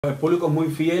El público es muy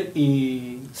fiel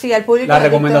y sí, el público las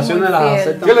recomendaciones las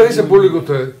aceptan. ¿Qué le dice el público a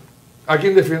ustedes? ¿A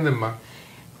quién defienden más?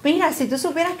 Mira, si tú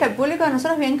supieras que el público de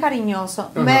nosotros es bien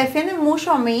cariñoso, me defienden mucho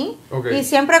a mí y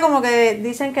siempre como que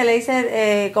dicen que le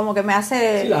dice, como que me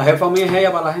hace... Sí, la jefa mía es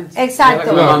ella para la gente.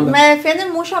 Exacto, me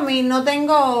defienden mucho a mí, no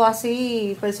tengo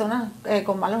así personas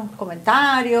con malos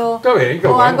comentarios. Está bien, qué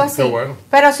o bueno, algo así. qué bueno.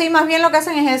 Pero sí, más bien lo que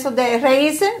hacen es eso, de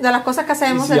reírse de las cosas que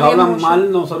hacemos. Y si hablan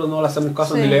mal, nosotros no le hacemos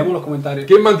caso ni leemos los comentarios.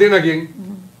 ¿Quién mantiene a quién?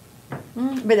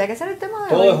 ¿Verdad que ese era el tema de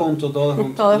todo hoy? es junto, todo es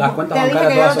junto. Todo Las es cuentas Te dije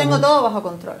bancarias que yo lo todas tengo son todo bajo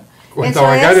control. Cuentas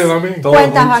bancarias también.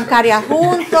 Cuentas bancarias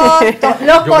juntos,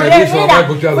 los correos.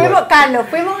 Mira, Carlos,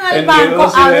 fuimos al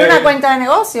banco a abrir una cuenta de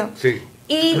negocio. Sí.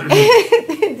 Y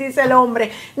dice el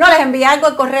hombre, no, les envié algo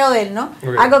al correo de él, ¿no?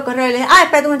 Okay. Algo al correo de él.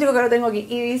 Espérate un momentico que lo tengo aquí.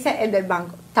 Y dice el del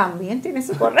banco, también tiene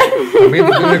su correo. ¿También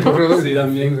tiene el correo de él? Sí,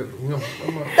 también.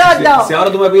 Todo. Si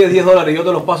ahora tú me pides $10 y yo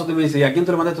te los paso, tú me dices, ¿y a quién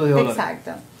te le mandé estos $10?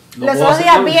 Exacto. Los otros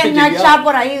días vi en Snapchat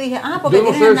por ahí y dije, porque yo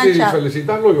no tienes sé si Snapchat.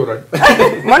 felicitarlo o llorar.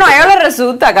 Bueno, a ellos les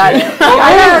resulta, Carlos.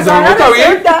 No, está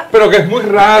bien, pero que es muy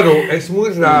raro,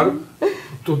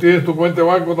 Tú tienes tu cuenta de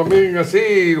banco también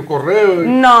así, correo,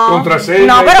 contraseña.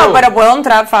 No, pero puedo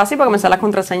entrar fácil porque me salen las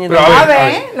contraseñas.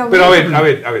 Pero a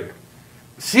ver.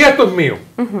 Si esto es mío,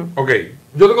 ok,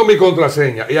 yo tengo mi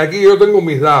contraseña y aquí yo tengo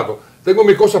mis datos, tengo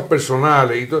mis cosas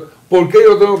personales y todo. ¿Por qué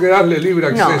yo tengo que darle libre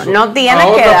acceso a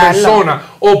otra persona?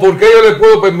 ¿O por qué yo le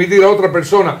puedo permitir a otra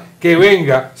persona que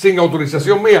venga sin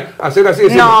autorización mía a hacer así?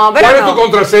 ¿Cuál es tu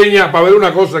contraseña para ver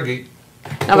una cosa aquí?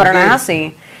 No, pero no es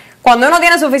así. Cuando uno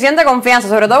tiene suficiente confianza,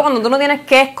 sobre todo cuando tú no tienes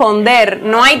que esconder,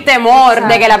 no hay temor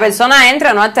de que la persona entre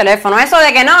o no al teléfono. Eso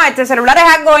de que no, este celular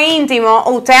es algo íntimo,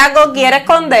 usted algo quiere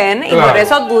esconder y por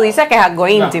eso tú dices que es algo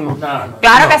íntimo.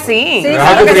 Claro que sí. Es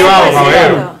algo privado,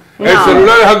 caballero. El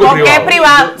celular es algo privado. ¿Por qué es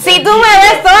privado? Si tú me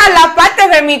ves todas las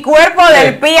partes de mi cuerpo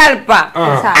del pi al pa,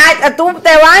 tú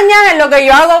te bañas en lo que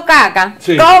yo hago caca.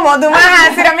 ¿Cómo? Tú me vas a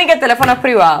decir a mí que el teléfono es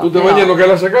privado. ¿Tú te bañas en lo que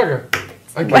él hace caca?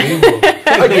 Ay, qué lindo.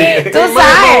 Tú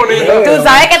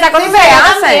sabes que estas cosas se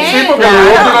hacen. Sí, porque me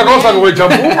gusta una cosa como el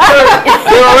champú. Debe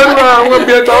haber un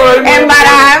ambientador ahí.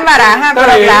 Embaraja.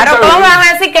 Pero claro, ¿cómo me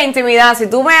vas a decir que intimidad? Si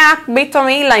tú me has visto a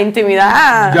mí, la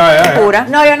intimidad pura.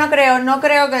 No, yo no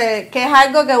creo que es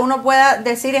algo que uno pueda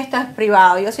decir esto es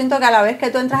privado. Yo siento que a la vez que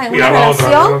tú entras en una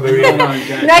relación,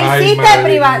 no existe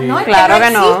privacidad. No es claro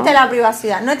que no existe no. la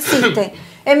privacidad, no existe.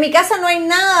 En mi casa no hay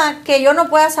nada que yo no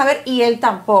pueda saber y él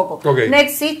tampoco. No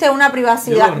existe una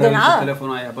privacidad de nada. El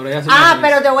teléfono allá, pero ella sí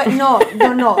pero te voy... No,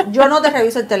 yo no te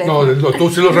reviso el teléfono. No,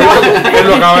 tú sí lo revisas. Él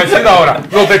lo acaba de decir ahora.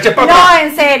 No te eches para atrás. No,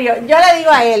 en serio. Yo le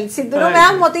digo a él, si tú no me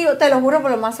das motivo, te lo juro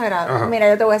por lo más sagrado. Mira,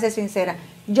 yo te voy a ser sincera.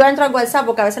 Yo entro al WhatsApp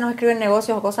porque a veces nos escriben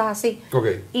negocios o cosas así.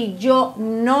 Y yo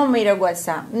no miro el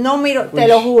WhatsApp. No miro, te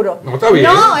lo juro. No, está bien.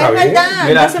 No, es verdad.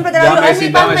 Mira, yo siempre te lo digo. Es mi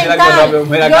paz mental.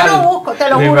 Yo no busco, te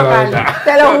lo juro, Carlos.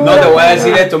 Te lo juro. No, te voy a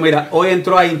decir esto. Mira, hoy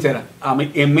entró a Instagram,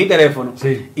 en mi teléfono,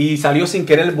 y salió sin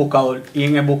querer el buscador. Y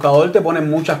en el buscador te ponen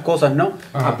muchas cosas, ¿no?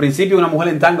 Al principio una mujer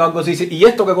en tanga o algo así dice, ¿y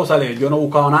esto qué cosa lee? Yo no he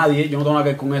buscado a nadie, yo no tengo nada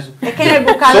que ver con eso. Es que en el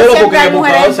buscador siempre hay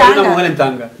mujeres en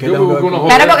tanga. Claro,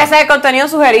 porque ese es el contenido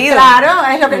sugerido. Claro,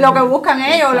 es lo que buscan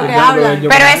ellos, lo que hablan.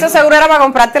 Pero eso seguro era para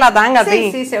comprarte la tanga a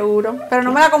ti. Sí, seguro. Pero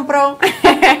no me la compró.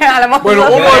 Bueno,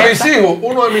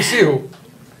 uno de mis hijos,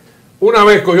 una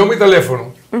vez cogió mi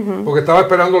teléfono, porque estaba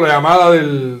esperando la llamada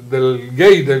del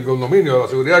gate del condominio, de la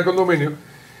seguridad del condominio,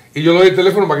 y yo le di el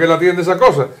teléfono para que él atienda esa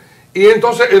cosa. Y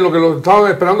entonces, en lo que lo estaba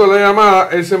esperando la llamada,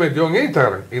 él se metió en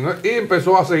Instagram y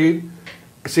empezó a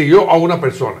siguió a una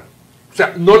persona. O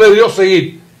sea, no le dio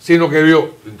seguir, sino que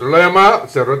entró la llamada,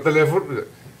 cerró el teléfono.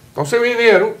 Entonces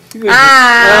vinieron. Qué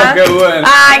bueno.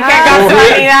 Ay, qué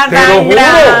casualidad tan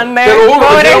grande. Te lo juro,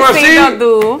 pobrecito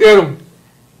tú. Dijeron,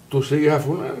 tú sigues a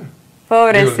fulana.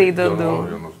 Pobrecito tú.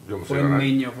 Yo no sé. Fue el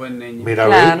niño.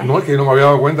 Mira, no, es que yo no me había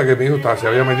dado cuenta que mi hijo se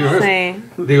había metido en eso.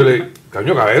 Dígole,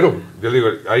 caño cabero. Yo le digo,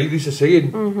 ahí dice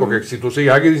seguir. Porque si tú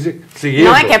sigues aquí, dice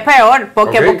siguiendo. No, es que es peor. ¿Por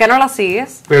qué no la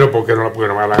sigues? Pero ¿por qué no me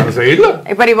da la gana de seguirla?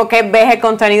 Pero ¿y por qué ves el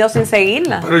contenido sin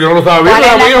seguirla? Pero yo no lo estaba viendo,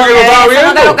 era mi hijo que lo estaba viendo.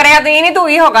 No te lo crees a ti ni tu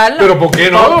hijo, Carlos. Pero ¿por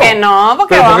qué no? ¿Por qué no?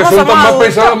 Porque son tan mal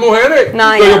pensadas las mujeres.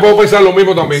 Entonces yo puedo pensar lo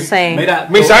mismo también. Sí. Mira,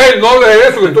 Misael, no hables de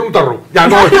eso, que tú eres un tarro. Ya.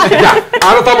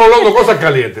 Ahora estamos hablando de cosas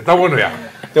calientes. Está bueno ya.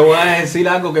 Te voy a decir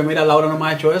algo que mira, Laura no me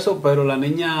ha hecho eso, pero la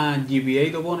niña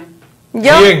GPA lo pone.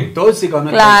 ¿Yo? ¿Quién? Tóxica o no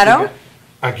es Claro. tóxica.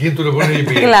 ¿A quién tú le pones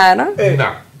GPA? Claro. No.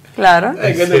 Claro.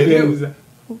 ¿Qué te piensas?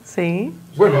 Sí.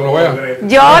 Bueno, no voy a...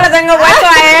 Yo le tengo puesto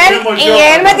a él y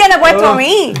él me tiene puesto a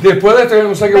mí. Después de esto yo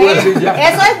no sé qué voy a decir ya.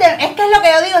 Eso es que es lo que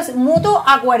yo digo, es mutuo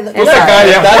acuerdo. No te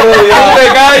callas. No te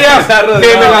callas.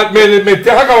 Que me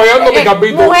estás acabando mi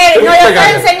capítulo. Mujeres, no, yo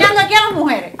estoy enseñando aquí a las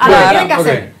mujeres. A lo que tienen que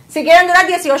hacer. Si quieren durar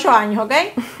 18 años, ¿ok?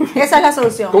 Esa es la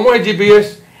solución. ¿Cómo es el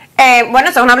GPS? Bueno,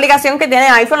 esa es una aplicación que tiene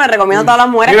iPhone, le recomiendo a todas las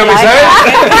mujeres. Mira,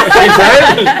 que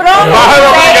Misael, baja la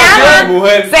aplicación.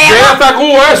 Llega hasta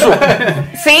Cuba eso.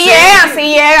 Sí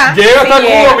llega. Llega hasta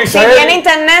Cuba, Misael. Si tiene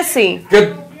internet, sí.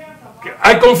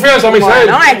 Hay confianza, Misael.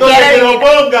 Bueno, él quiere que lo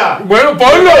ponga. Bueno,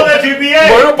 ponlo.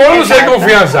 Bueno, ponlo si hay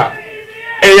confianza.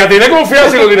 Ella tiene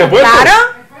confianza y lo tiene puesto. Claro.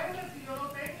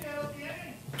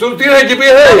 ¿Tú tienes el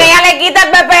GPS de ella? Porque ella le quita el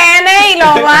VPN y lo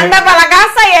manda para la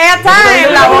casa y ella está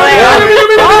en la bodega.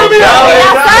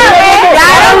 Ella sabe,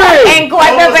 claro, en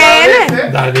cuál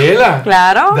VPN. Daniela.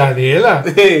 Claro. Daniela.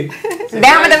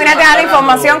 Déjame terminar de dar la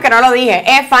información que no lo dije.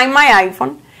 Es Find My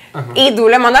iPhone. Y tú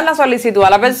le mandas la solicitud a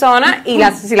la persona y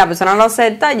si la persona lo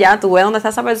acepta, ya tú ves dónde está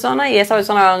esa persona y esa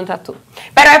persona ve dónde estás tú.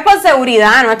 Pero es por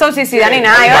seguridad, no es toxicidad ni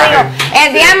nada. Yo digo,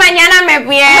 el día de mañana me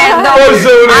pierdo. Por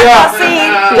seguridad.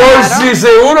 Así, por si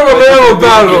seguro me voy a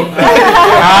botarlo.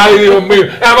 Ay, Dios mío.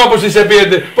 Además, por si se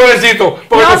pierde. Pobrecito.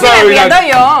 Porque No, si me pierdo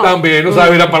yo. También, no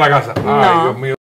sabe virar para la casa. Ay, No. Dios mío.